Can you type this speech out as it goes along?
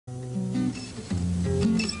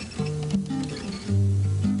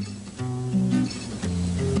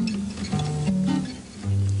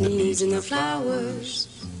Bees in the flowers,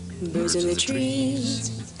 birds in the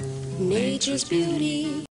trees, nature's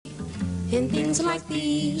beauty, and things like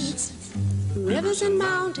these. Rivers and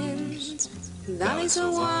mountains, valleys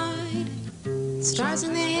so wide, stars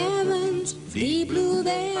in the heavens, deep blue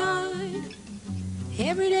they eyed.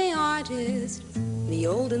 Everyday artists, the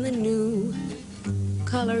old and the new,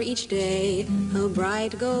 color each day a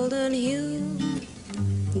bright golden hue.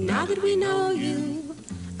 Now that we know you,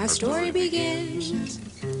 our story begins.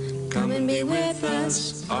 Come and be with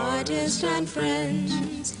us, artists and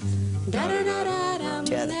friends. Da-da-da-da-dum,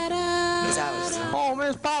 da-da. Oh,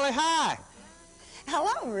 Miss Polly, hi.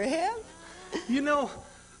 Hello, Reb. You know,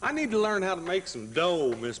 I need to learn how to make some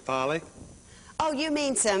dough, Miss Polly. Oh, you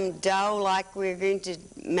mean some dough like we're going to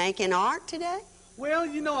make in art today? Well,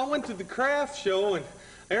 you know, I went to the craft show, and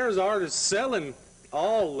there's artists selling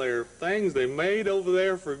all their things they made over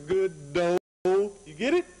there for good dough. You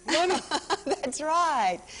get it, Money? That's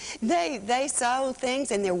right. They sold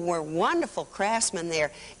things, and there were wonderful craftsmen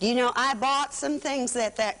there. You know, I bought some things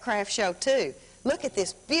at that craft show, too. Look at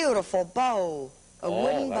this beautiful bowl, a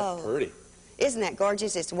wooden bowl. That's pretty. Isn't that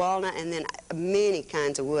gorgeous? It's walnut and then many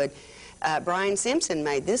kinds of wood. Brian Simpson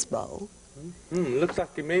made this bowl. Looks like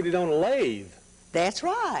you made it on a lathe. That's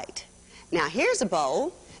right. Now, here's a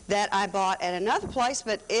bowl that I bought at another place,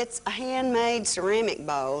 but it's a handmade ceramic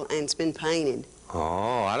bowl, and it's been painted.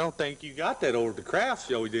 Oh, I don't think you got that over at the craft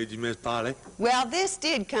show, did you, Miss Polly? Well, this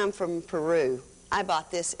did come from Peru. I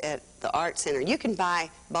bought this at the Art Center. You can buy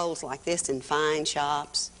bowls like this in fine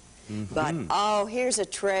shops. But, oh, here's a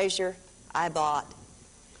treasure I bought.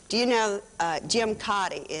 Do you know Jim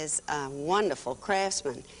Cotty is a wonderful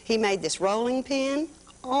craftsman? He made this rolling pin.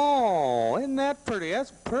 Oh, isn't that pretty?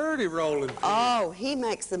 That's a pretty rolling pin. Oh, he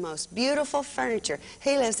makes the most beautiful furniture.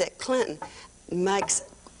 He lives at Clinton, makes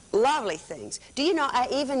lovely things. Do you know I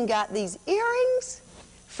even got these earrings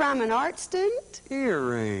from an art student?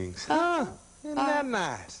 Earrings, huh? Isn't that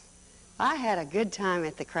nice? I had a good time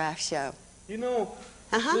at the craft show. You know,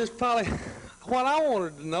 Miss Polly, what I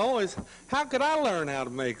wanted to know is how could I learn how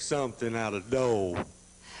to make something out of dough?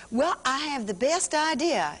 Well, I have the best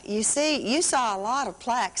idea. You see, you saw a lot of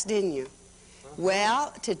plaques, didn't you?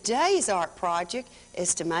 Well, today's art project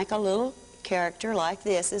is to make a little character like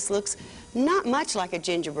this. This looks not much like a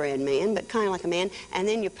gingerbread man, but kind of like a man. And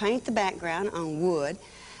then you paint the background on wood.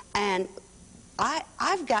 And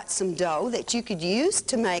I've got some dough that you could use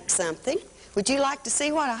to make something. Would you like to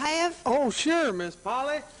see what I have? Oh, sure, Miss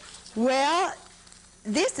Polly. Well,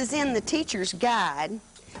 this is in the teacher's guide,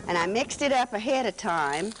 and I mixed it up ahead of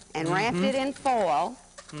time and wrapped it in foil.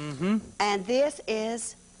 And this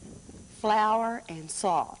is flour and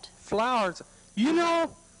salt. Flowers, you know.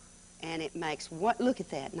 And it makes what? Look at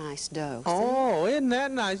that nice dough. Oh, isn't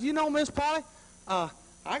that nice? You know, Miss Polly,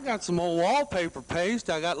 I got some old wallpaper paste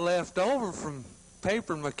I got left over from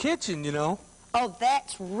paper in my kitchen, you know. Oh,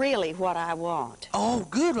 that's really what I want. Oh,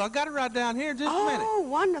 good. Well, I got it right down here in just a minute. Oh,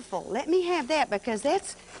 wonderful. Let me have that because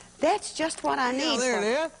that's just what I need. Yeah, there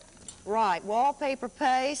it is. Right, wallpaper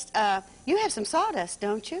paste. You have some sawdust,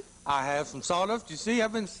 don't you? I have some sawdust. You see,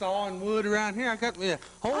 I've been sawing wood around here. I got me a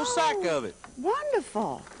whole sack of it.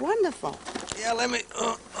 Wonderful, wonderful. Yeah, let me,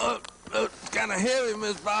 kind of heavy,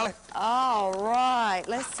 Miss Polly. All right,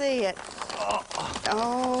 let's see it.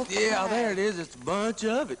 Oh, yeah, there it is. It's a bunch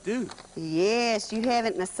of it, too. Yes, you have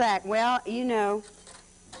it in a sack. Well, you know,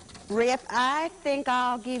 Rip, I think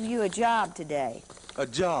I'll give you a job today. A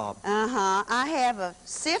job? Uh-huh. I have a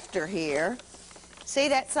sifter here. See,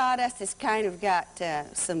 that sawdust has kind of got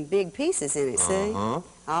some big pieces in it, see? Uh-huh.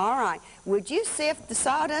 All right. Would you sift the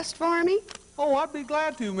sawdust for me? Oh, I'd be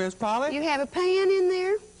glad to, Miss Polly. You have a pan in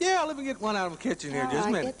there? Yeah, let me get one out of the kitchen here just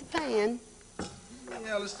a minute. Get the pan.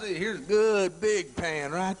 Yeah, let's see. Here's a good big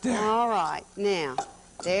pan right there. All right. Now,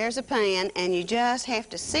 there's a pan, and you just have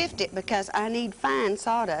to sift it because I need fine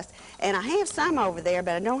sawdust. And I have some over there,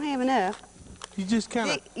 but I don't have enough. You just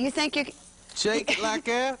kind of... You think you... Shake it like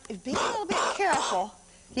that? Be a little bit careful.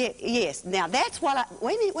 Yeah, yes. Now, that's what I...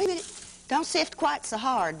 Wait a minute. Don't sift quite so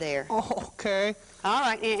hard there. Oh, okay. All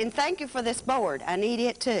right, and thank you for this board. I need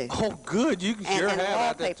it, too. Oh, good. You can sure have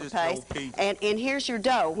that. That's just paste. no piece. And here's your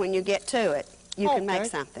dough when you get to it. You can make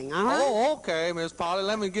something, all right? Oh, okay, Miss Polly.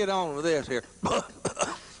 Let me get on with this here.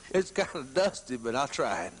 It's kind of dusty, but I'll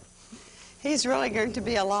try it. He's really going to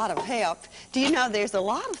be a lot of help. Do you know there's a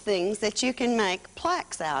lot of things that you can make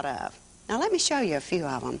plaques out of? Now, let me show you a few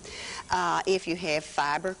of them. If you have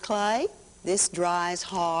fiber clay, this dries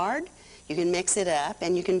hard. You can mix it up,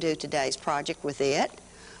 and you can do today's project with it.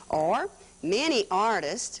 Or many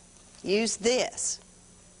artists use this,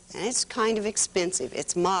 and it's kind of expensive.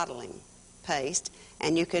 It's modeling. paste,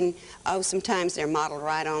 and you can, sometimes they're modeled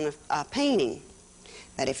right on a painting.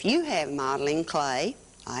 But if you have modeling clay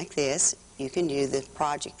like this, you can do the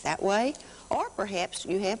project that way, or perhaps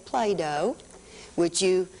you have Play-Doh, which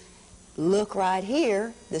you look right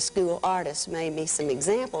here. The school artists made me some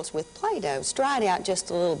examples with Play-Doh. It's dried out just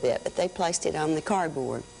a little bit, but they placed it on the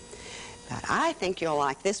cardboard. But I think you'll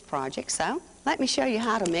like this project, so let me show you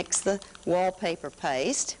how to mix the wallpaper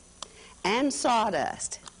paste and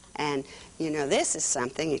sawdust. And, you know, this is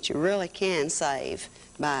something that you really can save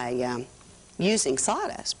by using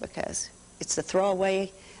sawdust, because it's a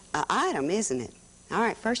throwaway item, isn't it? All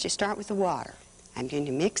right, first you start with the water. I'm going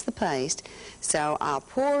to mix the paste, so I'll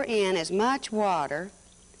pour in as much water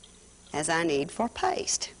as I need for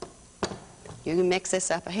paste. You can mix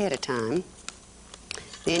this up ahead of time.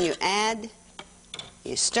 Then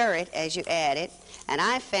you stir it as you add it, and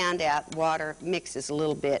I found out water mixes a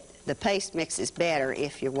little bit, the paste mixes better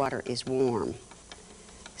if your water is warm.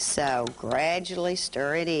 So gradually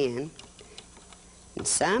stir it in. And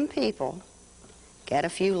some people get a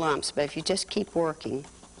few lumps, but if you just keep working,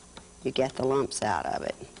 you get the lumps out of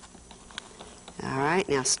it. All right,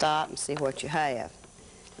 now stop and see what you have.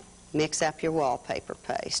 Mix up your wallpaper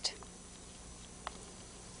paste.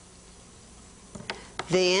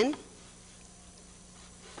 Then,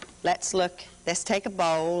 let's take a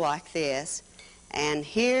bowl like this, and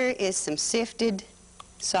here is some sifted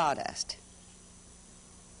sawdust.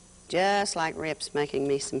 Just like Rip's making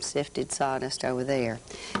me some sifted sawdust over there.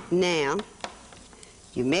 Now,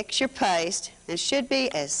 you mix your paste, and it should be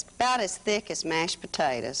about as thick as mashed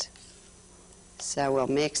potatoes. So we'll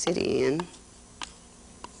mix it in.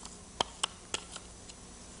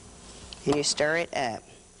 And you stir it up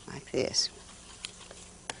like this.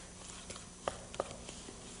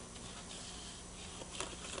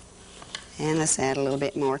 And let's add a little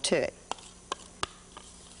bit more to it.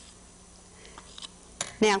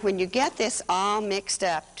 Now, when you get this all mixed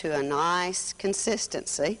up to a nice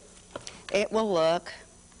consistency, it will look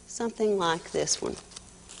something like this one.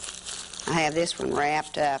 I have this one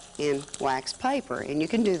wrapped up in wax paper, and you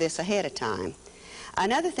can do this ahead of time.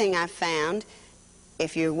 Another thing I found,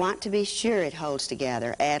 if you want to be sure it holds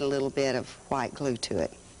together, add a little bit of white glue to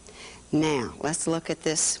it. Now, let's look at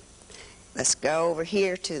this. Let's go over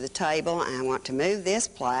here to the table. I want to move this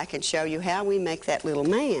plaque and show you how we make that little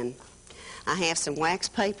man. I have some wax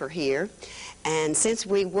paper here, and since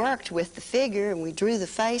we worked with the figure and we drew the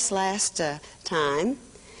face last time,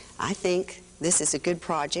 I think this is a good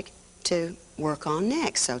project to work on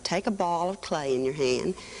next. So take a ball of clay in your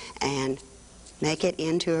hand and make it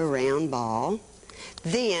into a round ball.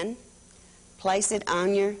 Then place it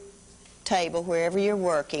on your table wherever you're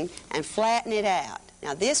working and flatten it out.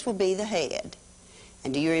 Now this will be the head.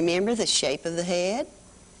 And do you remember the shape of the head?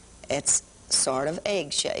 It's sort of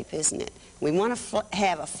egg shape, isn't it? We want to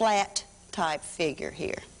have a flat type figure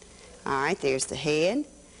here. All right, there's the head.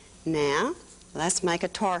 Now, let's make a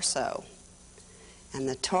torso. And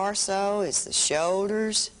the torso is the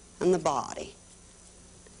shoulders and the body.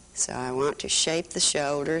 So I want to shape the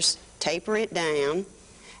shoulders, taper it down,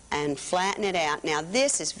 and flatten it out. Now,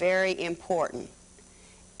 this is very important.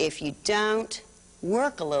 If you don't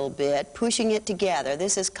work a little bit, pushing it together,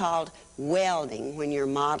 this is called welding when you're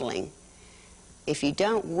modeling. If you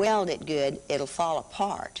don't weld it good, it'll fall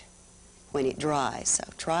apart when it dries. So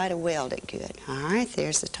try to weld it good. All right,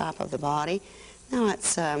 there's the top of the body. Now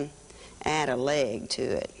let's add a leg to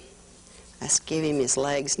it. Let's give him his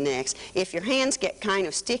legs next. If your hands get kind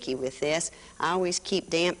of sticky with this, I always keep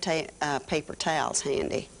damp paper towels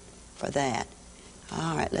handy for that.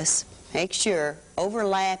 All right, let's make sure,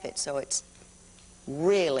 overlap it so it's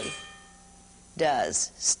really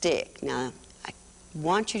does stick. Now, I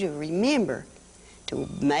want you to remember to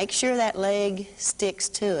make sure that leg sticks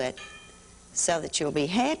to it so that you'll be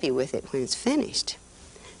happy with it when it's finished.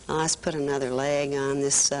 Now let's put another leg on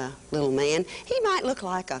this little man. He might look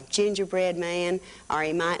like a gingerbread man, or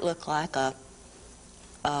he might look like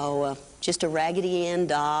just a Raggedy Ann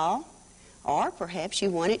doll, or perhaps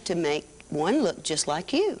you want it to make one look just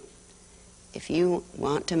like you. If you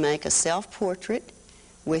want to make a self-portrait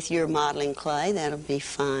with your modeling clay, that'll be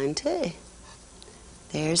fine too.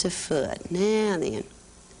 There's a foot. Now then,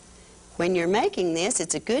 when you're making this,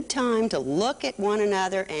 it's a good time to look at one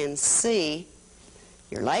another and see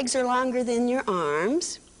your legs are longer than your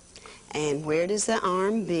arms, and where does the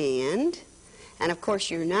arm bend? And of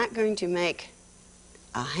course, you're not going to make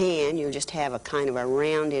a hand, you'll just have a kind of a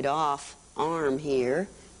rounded off arm here,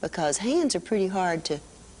 because hands are pretty hard to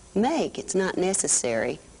make. It's not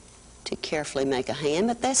necessary to carefully make a hand,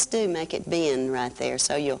 but let's do make it bend right there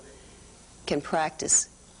so you can practice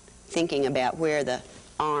thinking about where the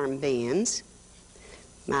arm bends.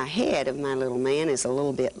 My head of my little man is a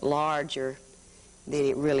little bit larger than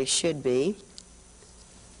it really should be.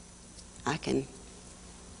 I can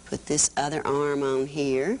put this other arm on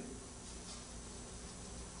here.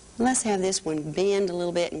 Let's have this one bend a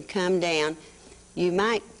little bit and come down. You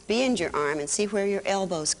might bend your arm and see where your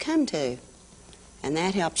elbows come to, and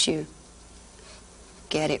that helps you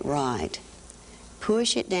get it right.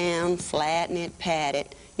 Push it down, flatten it, pat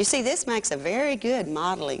it. You see, this makes a very good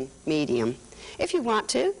modeling medium. If you want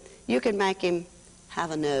to, you can make him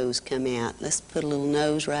have a nose come out. Let's put a little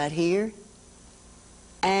nose right here.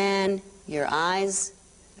 And your eyes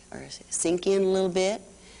sink in a little bit.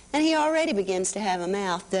 And he already begins to have a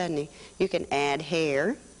mouth, doesn't he? You can add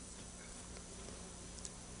hair.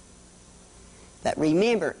 But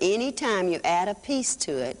remember, anytime you add a piece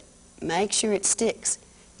to it, make sure it sticks.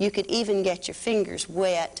 You could even get your fingers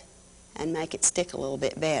wet and make it stick a little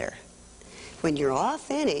bit better. When you're all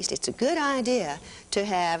finished, it's a good idea to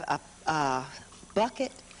have a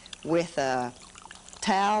bucket with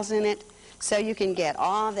towels in it so you can get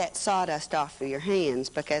all that sawdust off of your hands,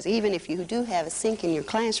 because even if you do have a sink in your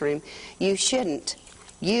classroom, you shouldn't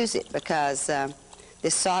use it because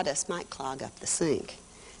this sawdust might clog up the sink.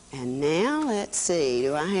 And now, let's see,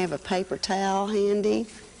 do I have a paper towel handy?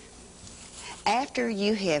 After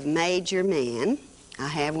you have made your man, I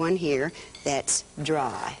have one here that's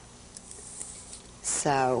dry.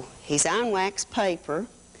 So he's on wax paper,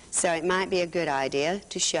 so it might be a good idea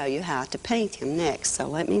to show you how to paint him next. So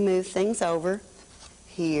let me move things over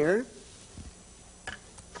here.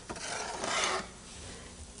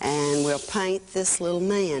 And we'll paint this little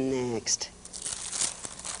man next.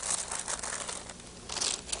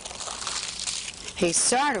 He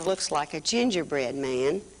sort of looks like a gingerbread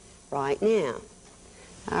man right now.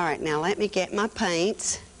 All right, now let me get my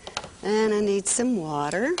paints, and I need some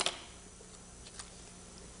water.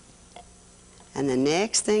 And the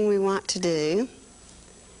next thing we want to do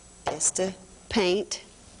is to paint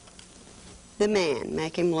the man,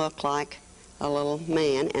 make him look like a little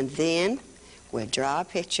man, and then we'll draw a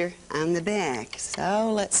picture on the back.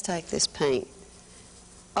 So let's take this paint.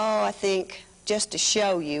 Oh, I think just to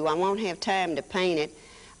show you, I won't have time to paint it,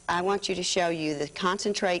 I want you to show you the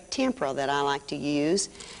concentrate tempera that I like to use,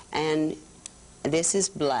 and this is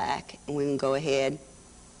black, and we can go ahead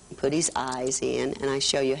and put his eyes in, and I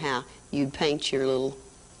show you how you'd paint your little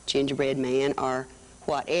gingerbread man or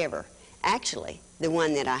whatever. Actually, the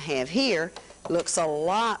one that I have here looks a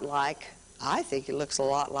lot like, I think it looks a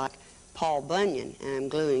lot like Paul Bunyan, and I'm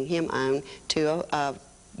gluing him on to a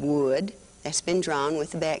wood that's been drawn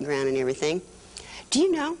with the background and everything. Do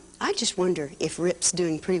you know, I just wonder if Rip's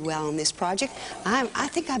doing pretty well on this project. I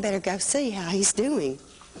think I better go see how he's doing.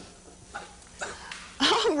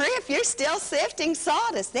 Oh, Rip, you're still sifting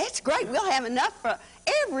sawdust. That's great. We'll have enough for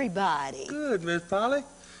everybody. Good, Miss Polly.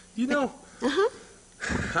 You know,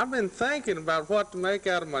 I've been thinking about what to make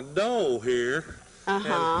out of my dough here.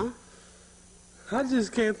 I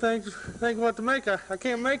just can't think what to make. I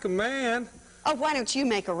can't make a man. Oh, why don't you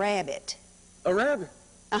make a rabbit? A rabbit?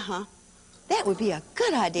 That would be a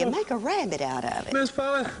good idea. Well, make a rabbit out of it. Miss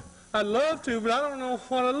Polly, I'd love to, but I don't know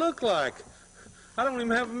what I look like. I don't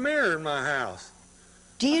even have a mirror in my house.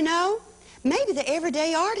 Do you know? Maybe the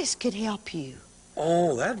everyday artist could help you.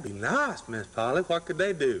 Oh, that'd be nice, Miss Polly. What could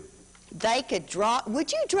they do? They could draw.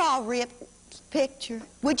 Would you draw Rip's picture?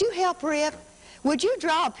 Would you help Rip? Would you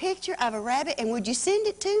draw a picture of a rabbit and would you send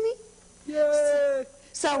it to me? Yay!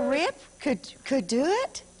 So Rip could do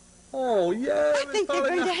it? Oh, yeah. I think they're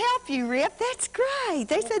going to help you, Rip. That's great.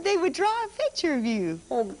 They said they would draw a picture of you.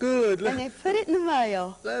 Oh, good. And they put it in the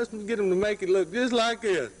mail. Let's get them to make it look just like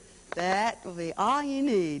this. That will be all you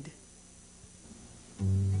need.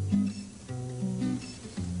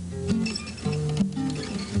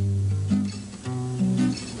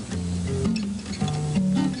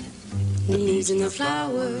 Leaves in the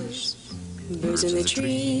flowers, birds in the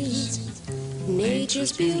trees,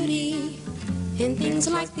 nature's beauty, and things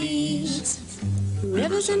like these.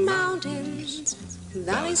 Rivers and mountains,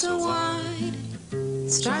 valleys so wide,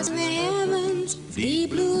 stars in the heavens,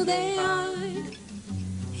 deep blue they hide.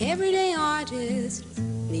 Everyday artists,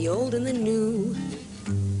 the old and the new,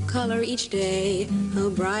 color each day a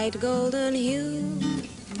bright golden hue.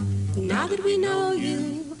 Now that we know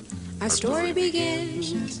you, our story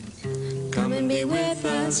begins. Come and be with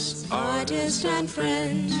us, artists and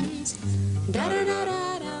friends. Da da da da.